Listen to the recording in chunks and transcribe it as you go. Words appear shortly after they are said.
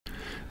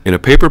In a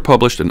paper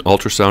published in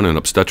Ultrasound and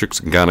Obstetrics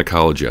and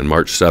Gynecology on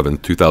March 7,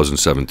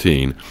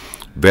 2017,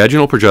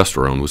 vaginal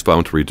progesterone was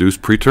found to reduce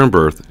preterm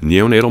birth,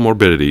 neonatal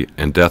morbidity,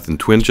 and death in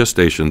twin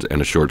gestations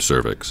and a short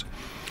cervix.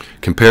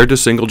 Compared to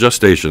single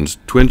gestations,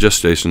 twin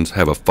gestations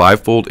have a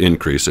 5-fold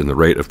increase in the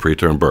rate of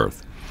preterm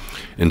birth.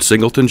 In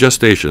singleton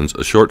gestations,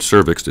 a short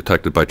cervix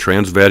detected by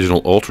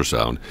transvaginal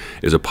ultrasound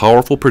is a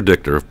powerful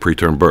predictor of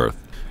preterm birth.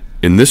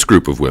 In this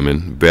group of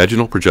women,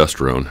 vaginal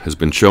progesterone has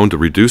been shown to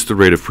reduce the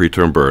rate of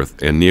preterm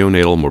birth and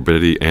neonatal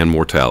morbidity and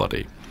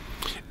mortality.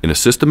 In a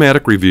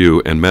systematic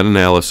review and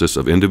meta-analysis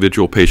of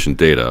individual patient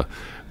data,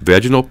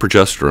 vaginal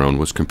progesterone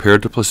was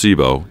compared to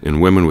placebo in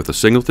women with a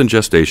singleton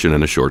gestation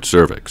and a short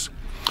cervix,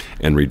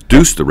 and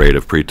reduced the rate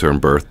of preterm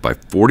birth by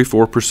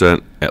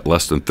 44% at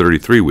less than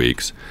 33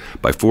 weeks,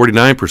 by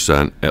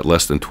 49% at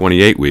less than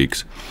 28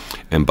 weeks,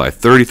 and by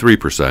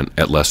 33%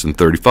 at less than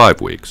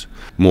 35 weeks.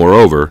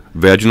 Moreover,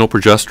 vaginal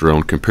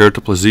progesterone compared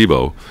to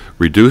placebo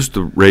reduced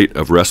the rate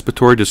of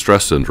respiratory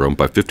distress syndrome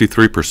by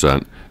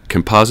 53%,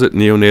 composite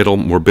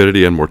neonatal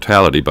morbidity and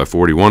mortality by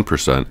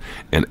 41%,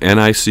 and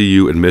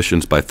NICU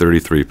admissions by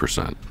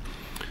 33%.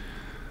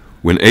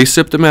 When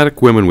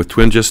asymptomatic women with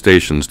twin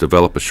gestations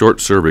develop a short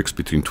cervix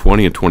between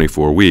 20 and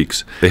 24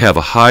 weeks, they have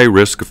a high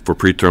risk for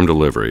preterm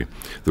delivery.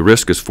 The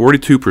risk is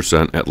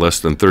 42% at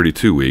less than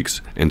 32 weeks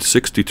and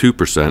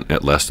 62%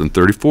 at less than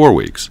 34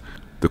 weeks.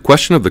 The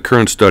question of the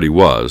current study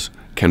was,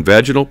 can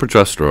vaginal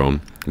progesterone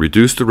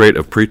reduce the rate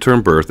of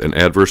preterm birth and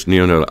adverse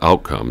neonatal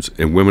outcomes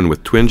in women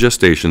with twin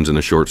gestations and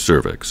a short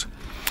cervix?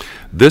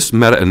 This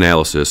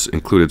meta-analysis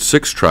included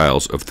 6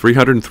 trials of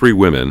 303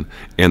 women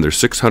and their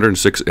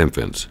 606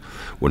 infants.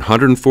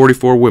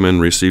 144 women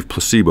received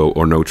placebo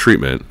or no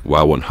treatment,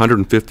 while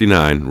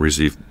 159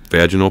 received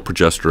vaginal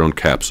progesterone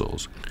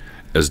capsules.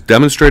 As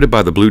demonstrated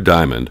by the blue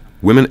diamond,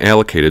 women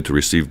allocated to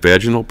receive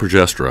vaginal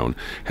progesterone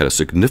had a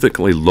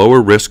significantly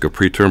lower risk of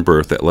preterm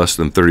birth at less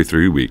than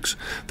 33 weeks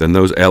than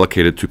those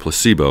allocated to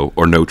placebo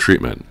or no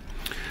treatment.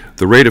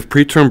 The rate of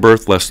preterm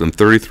birth less than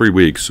 33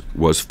 weeks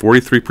was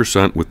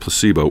 43% with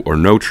placebo or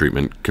no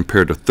treatment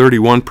compared to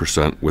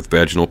 31% with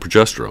vaginal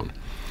progesterone.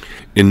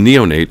 In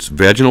neonates,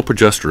 vaginal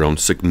progesterone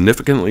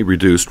significantly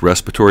reduced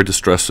respiratory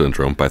distress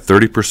syndrome by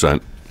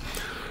 30%,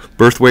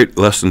 birth weight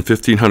less than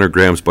 1,500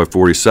 grams by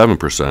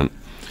 47%,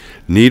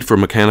 need for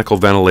mechanical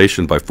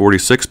ventilation by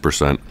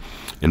 46%,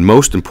 and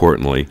most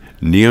importantly,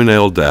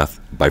 neonatal death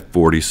by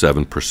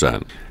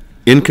 47%.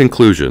 In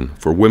conclusion,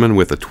 for women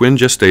with a twin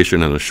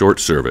gestation and a short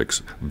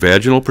cervix,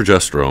 vaginal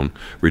progesterone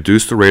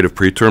reduced the rate of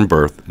preterm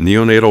birth,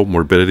 neonatal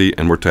morbidity,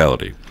 and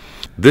mortality.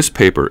 This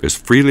paper is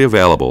freely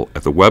available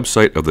at the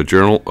website of the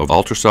Journal of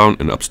Ultrasound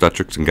and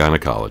Obstetrics and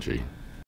Gynecology.